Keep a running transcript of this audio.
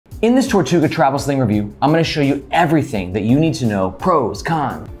In this Tortuga Travel Sling review, I'm gonna show you everything that you need to know, pros,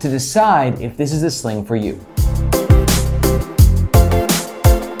 cons, to decide if this is the sling for you.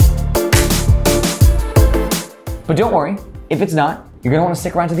 But don't worry, if it's not, you're gonna wanna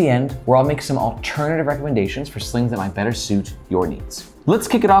stick around to the end where I'll make some alternative recommendations for slings that might better suit your needs. Let's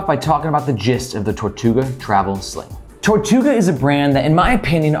kick it off by talking about the gist of the Tortuga Travel Sling. Tortuga is a brand that, in my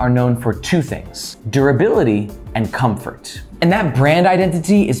opinion, are known for two things: durability and comfort. And that brand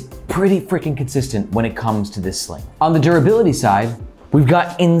identity is pretty freaking consistent when it comes to this sling. On the durability side, we've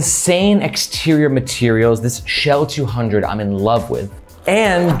got insane exterior materials, this Shell 200 I'm in love with,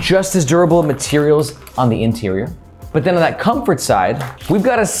 and just as durable materials on the interior. But then on that comfort side, we've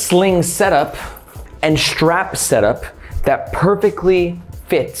got a sling setup and strap setup that perfectly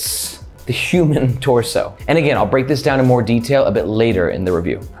fits the human torso. And again, I'll break this down in more detail a bit later in the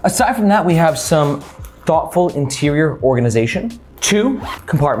review. Aside from that, we have some thoughtful interior organization, 2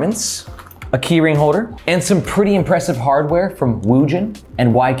 compartments, a keyring holder, and some pretty impressive hardware from Woojin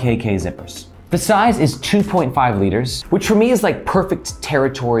and YKK zippers. The size is 2.5 liters, which for me is like perfect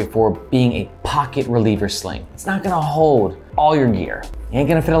territory for being a pocket reliever sling. It's not gonna hold all your gear. You ain't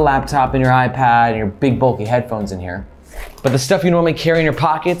gonna fit a laptop and your iPad and your big bulky headphones in here. But the stuff you normally carry in your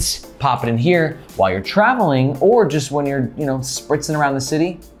pockets, pop it in here while you're traveling or just when you're, spritzing around the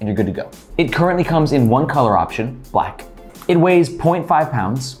city and you're good to go. It currently comes in one color option, black. It weighs 0.5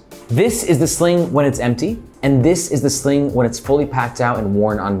 pounds. This is the sling when it's empty, and this is the sling when it's fully packed out and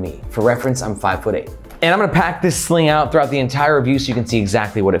worn on me. For reference, I'm 5'8". And I'm gonna pack this sling out throughout the entire review so you can see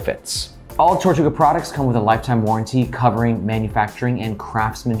exactly what it fits. All Tortuga products come with a lifetime warranty covering manufacturing and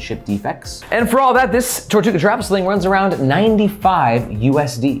craftsmanship defects. And for all that, this Tortuga Travel Sling runs around 95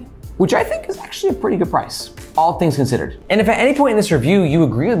 USD, which I think is actually a pretty good price, all things considered. And if at any point in this review you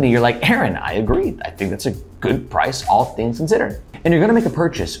agree with me, you're like, Aaron, I agree. I think that's a good price, all things considered. And you're gonna make a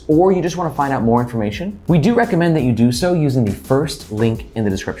purchase, or you just wanna find out more information, we do recommend that you do so using the first link in the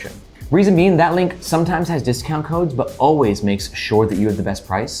description. Reason being, that link sometimes has discount codes, but always makes sure that you have the best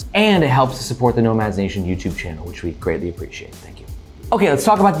price, and it helps to support the Nomads Nation YouTube channel, which we greatly appreciate. Thank you. Okay, let's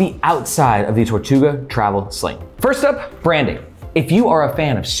talk about the outside of the Tortuga Travel Sling. First up, branding. If you are a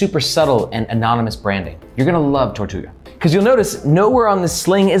fan of super subtle and anonymous branding, you're gonna love Tortuga. Because you'll notice nowhere on this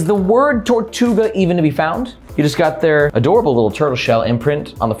sling is the word Tortuga even to be found. You just got their adorable little turtle shell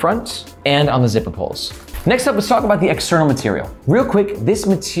imprint on the front and on the zipper pulls. Next up, let's talk about the external material. Real quick, this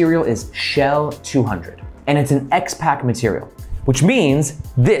material is Shell 200, and it's an X-Pack material, which means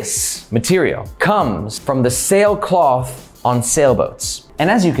this material comes from the sailcloth on sailboats.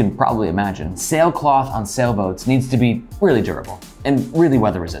 And as you can probably imagine, sailcloth on sailboats needs to be really durable and really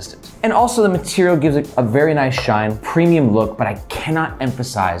weather resistant. And also the material gives it a very nice shine, premium look, but I cannot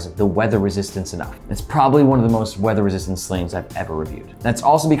emphasize the weather resistance enough. It's probably one of the most weather resistant slings I've ever reviewed. That's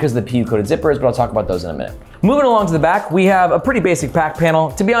also because of the PU coated zippers, but I'll talk about those in a minute. Moving along to the back, we have a pretty basic pack panel.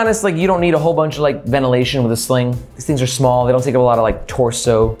 To be honest, you don't need a whole bunch of ventilation with a sling. These things are small, they don't take up a lot of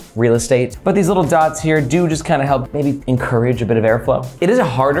torso real estate. But these little dots here do just kind of help maybe encourage a bit of airflow. It is a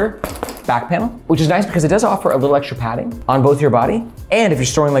harder back panel, which is nice because it does offer a little extra padding on both your body. And if you're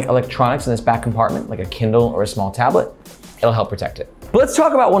storing electronics in this back compartment, like a Kindle or a small tablet, it'll help protect it. But let's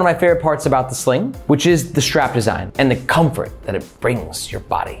talk about one of my favorite parts about the sling, which is the strap design and the comfort that it brings your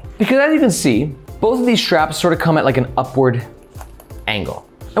body. Because as you can see, both of these straps sort of come at an upward angle.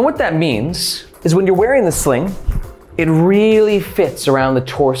 And what that means is when you're wearing the sling, it really fits around the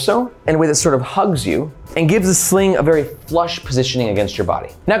torso in a way that sort of hugs you and gives the sling a very flush positioning against your body.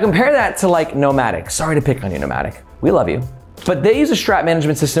 Now compare that to Nomadic. Sorry to pick on you, Nomadic. We love you. But they use a strap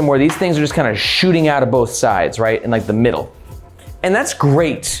management system where these things are just kind of shooting out of both sides, right? In the middle. And that's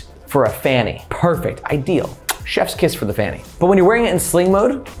great for a fanny. Perfect, ideal. Chef's kiss for the fanny. But when you're wearing it in sling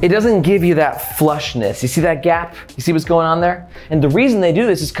mode, it doesn't give you that flushness. You see that gap? You see what's going on there? And the reason they do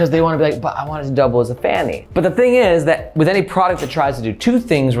this is because they want to be but I want it to double as a fanny. But the thing is that with any product that tries to do 2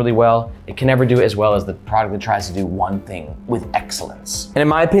 things really well, it can never do it as well as the product that tries to do 1 thing with excellence. And in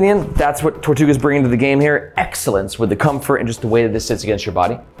my opinion, that's what Tortuga's bringing to the game here. Excellence with the comfort and just the way that this sits against your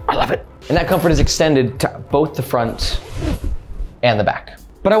body. I love it. And that comfort is extended to both the front and the back.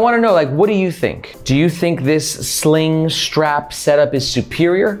 But I want to know, what do you think? Do you think this sling strap setup is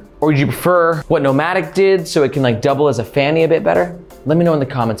superior? Or would you prefer what Nomadic did so it can double as a fanny a bit better? Let me know in the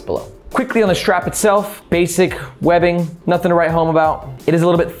comments below. Quickly on the strap itself, basic webbing, nothing to write home about. It is a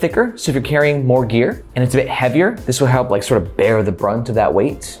little bit thicker, so if you're carrying more gear and it's a bit heavier, this will help sort of bear the brunt of that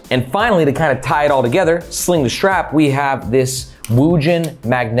weight. And finally, to kind of tie it all together, sling to strap, we have this Woojin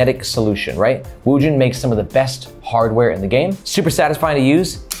magnetic solution, right? Woojin makes some of the best hardware in the game. Super satisfying to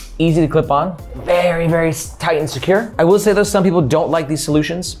use, easy to clip on, very, very tight and secure. I will say though, some people don't like these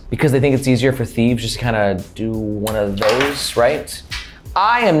solutions because they think it's easier for thieves just to kind of do one of those, right?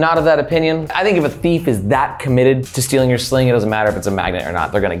 I am not of that opinion. I think if a thief is that committed to stealing your sling, it doesn't matter if it's a magnet or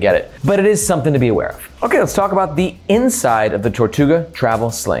not, they're gonna get it. But it is something to be aware of. Okay, let's talk about the inside of the Tortuga Travel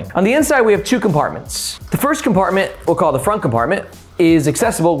Sling. On the inside, we have 2 compartments. The first compartment, we'll call the front compartment, is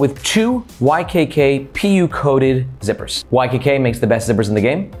accessible with 2 YKK PU-coated zippers. YKK makes the best zippers in the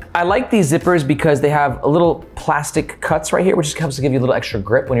game. I like these zippers because they have a little plastic cuts right here, which just helps to give you a little extra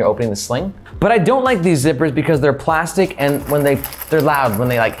grip when you're opening the sling. But I don't like these zippers because they're plastic and when they're loud when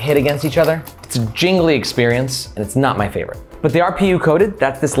they like hit against each other. It's a jingly experience and it's not my favorite. But they are PU coated.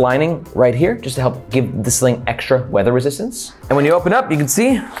 That's this lining right here, just to help give the sling extra weather resistance. And when you open up, you can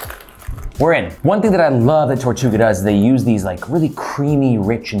see we're in. One thing that I love that Tortuga does is they use these like really creamy,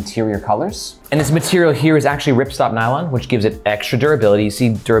 rich interior colors. And this material here is actually ripstop nylon, which gives it extra durability. You see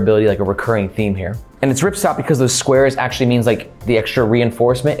durability like a recurring theme here. And it's ripstop because those squares actually means like the extra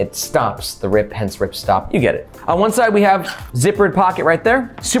reinforcement. It stops the rip, hence ripstop. You get it. On one side, we have zippered pocket right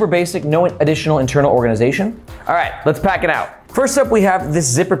there. Super basic, no additional internal organization. All right, let's pack it out. First up, we have this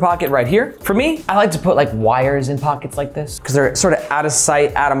zipper pocket right here. For me, I like to put like wires in pockets like this because they're sort of out of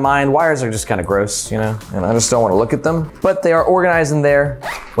sight, out of mind. Wires are just kind of gross, you know, and I just don't want to look at them, but they are organized in there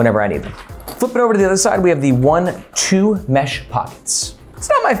whenever I need them. Flip it over to the other side, we have the 1-2 mesh pockets. It's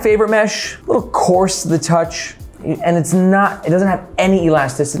not my favorite mesh, a little coarse to the touch, and it doesn't have any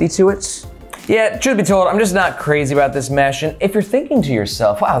elasticity to it. Yeah, truth be told, I'm just not crazy about this mesh. And if you're thinking to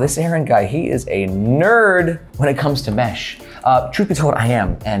yourself, wow, this Aaron guy, he is a nerd when it comes to mesh. Truth be told, I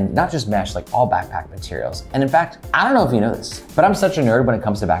am, and not just mesh, like all backpack materials. And in fact, I don't know if you know this, but I'm such a nerd when it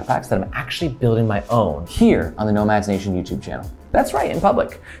comes to backpacks that I'm actually building my own here on the Nomads Nation YouTube channel. That's right, in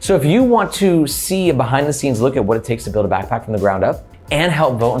public. So if you want to see a behind the scenes look at what it takes to build a backpack from the ground up, and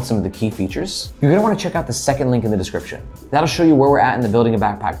help vote on some of the key features, you're gonna wanna check out the second link in the description. That'll show you where we're at in the building a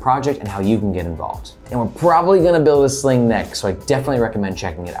backpack project and how you can get involved. And we're probably gonna build a sling next, so I definitely recommend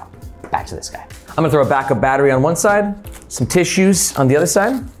checking it out. Back to this guy. I'm gonna throw a backup battery on one side, some tissues on the other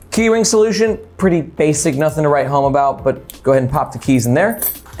side. Keyring solution, pretty basic, nothing to write home about, but go ahead and pop the keys in there.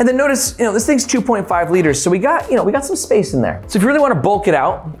 And then notice, this thing's 2.5 liters, so we got some space in there. So if you really want to bulk it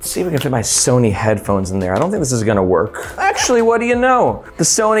out, let's see if we can fit my Sony headphones in there. I don't think this is gonna work. Actually, what do you know? The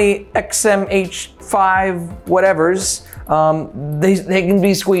Sony XM-H5 whatevers, they can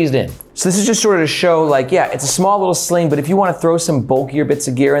be squeezed in. So this is just sort of to show like, yeah, it's a small little sling, but if you want to throw some bulkier bits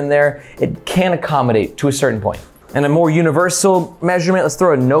of gear in there, it can accommodate to a certain point. And a more universal measurement, let's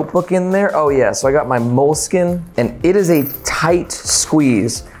throw a notebook in there. Oh yeah, so I got my moleskin, and it is a tight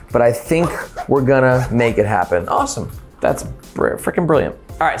squeeze, but I think we're gonna make it happen. Awesome, that's freaking brilliant.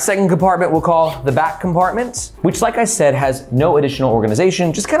 All right, second compartment we'll call the back compartment, which like I said, has no additional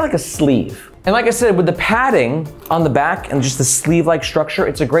organization, just kind of like a sleeve. And like I said, with the padding on the back and just the sleeve-like structure,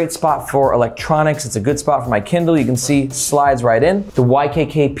 it's a great spot for electronics. It's a good spot for my Kindle. You can see slides right in. The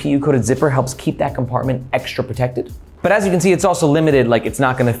YKK PU-coated zipper helps keep that compartment extra protected. But as you can see, it's also limited, like it's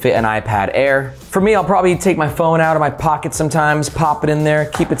not gonna fit an iPad Air. For me, I'll probably take my phone out of my pocket sometimes, pop it in there,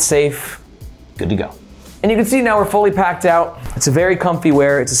 keep it safe, good to go. And you can see now we're fully packed out. It's a very comfy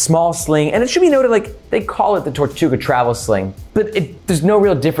wear, it's a small sling, and it should be noted, like, they call it the Tortuga Travel Sling, but there's no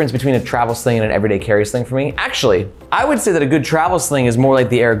real difference between a travel sling and an everyday carry sling for me. Actually, I would say that a good travel sling is more like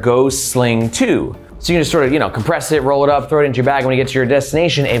the Air Go Sling 2. So you can just sort of, compress it, roll it up, throw it into your bag, and when you get to your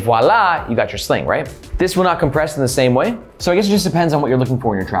destination, et voila, you got your sling, right? This will not compress in the same way. So I guess it just depends on what you're looking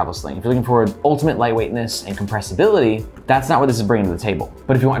for in your travel sling. If you're looking for ultimate lightweightness and compressibility, that's not what this is bringing to the table.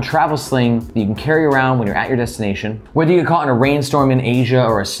 But if you want a travel sling that you can carry around when you're at your destination, whether you get caught in a rainstorm in Asia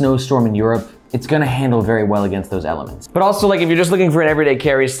or a snowstorm in Europe, it's gonna handle very well against those elements. But also, like, if you're just looking for an everyday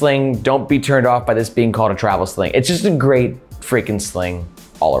carry sling, don't be turned off by this being called a travel sling. It's just a great freaking sling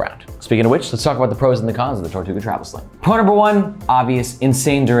all around. Speaking of which, let's talk about the pros and the cons of the Tortuga Travel Sling. Pro number one, obvious,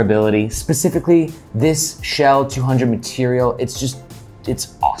 insane durability. Specifically, this Shell 200 material,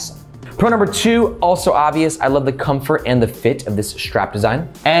 it's awesome. Pro number two, also obvious, I love the comfort and the fit of this strap design.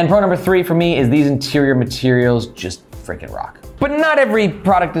 And pro number three for me is these interior materials just freaking rock. But not every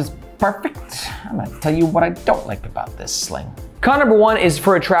product is perfect. I'm gonna tell you what I don't like about this sling. Con number one is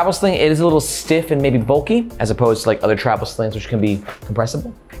for a travel sling, it is a little stiff and maybe bulky, as opposed to like other travel slings, which can be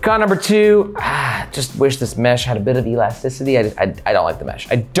compressible. Con number two, just wish this mesh had a bit of elasticity. I don't like the mesh.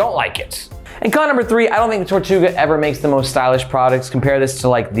 I don't like it. And con number three, I don't think Tortuga ever makes the most stylish products. Compare this to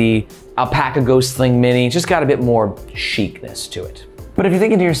like the Alpaca Ghost Sling Mini. It's just got a bit more chicness to it. But if you're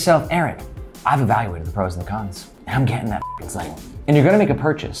thinking to yourself, Aaron, I've evaluated the pros and the cons, and I'm getting that sling, and you're gonna make a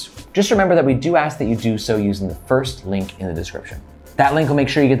purchase, just remember that we do ask that you do so using the first link in the description. That link will make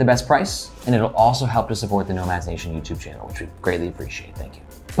sure you get the best price, and it'll also help to support the Nomads Nation YouTube channel, which we greatly appreciate. Thank you.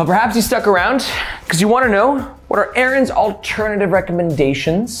 But perhaps you stuck around because you want to know what are Aaron's alternative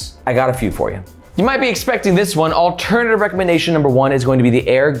recommendations. I got a few for you. You might be expecting this one. Alternative recommendation number 1 is going to be the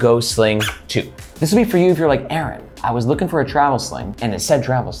Air Go Sling 2. This will be for you if you're like, Aaron, I was looking for a travel sling and it said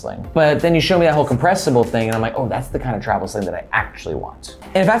travel sling, but then you show me that whole compressible thing and I'm like, oh, that's the kind of travel sling that I actually want.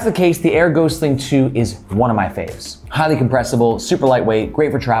 And if that's the case, the Air Go Sling 2 is one of my faves. Highly compressible, super lightweight,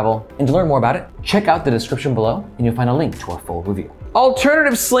 great for travel. And to learn more about it, check out the description below and you'll find a link to our full review.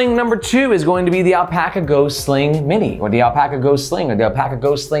 Alternative sling number 2 is going to be the Alpaca Go Sling Mini, or the Alpaca Go Sling, or the Alpaca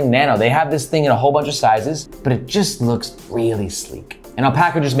Go Sling Nano. They have this thing in a whole bunch of sizes, but it just looks really sleek. And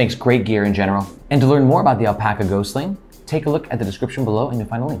Alpaca just makes great gear in general. And to learn more about the Alpaca Go Sling, take a look at the description below and you'll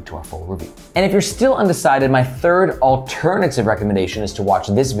find a link to our full review. And if you're still undecided, my third alternative recommendation is to watch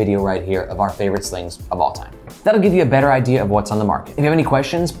this video right here of our favorite slings of all time. That'll give you a better idea of what's on the market. If you have any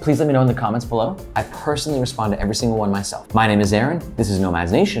questions, please let me know in the comments below. I personally respond to every single one myself. My name is Aaron, this is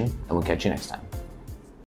Nomads Nation, and we'll catch you next time.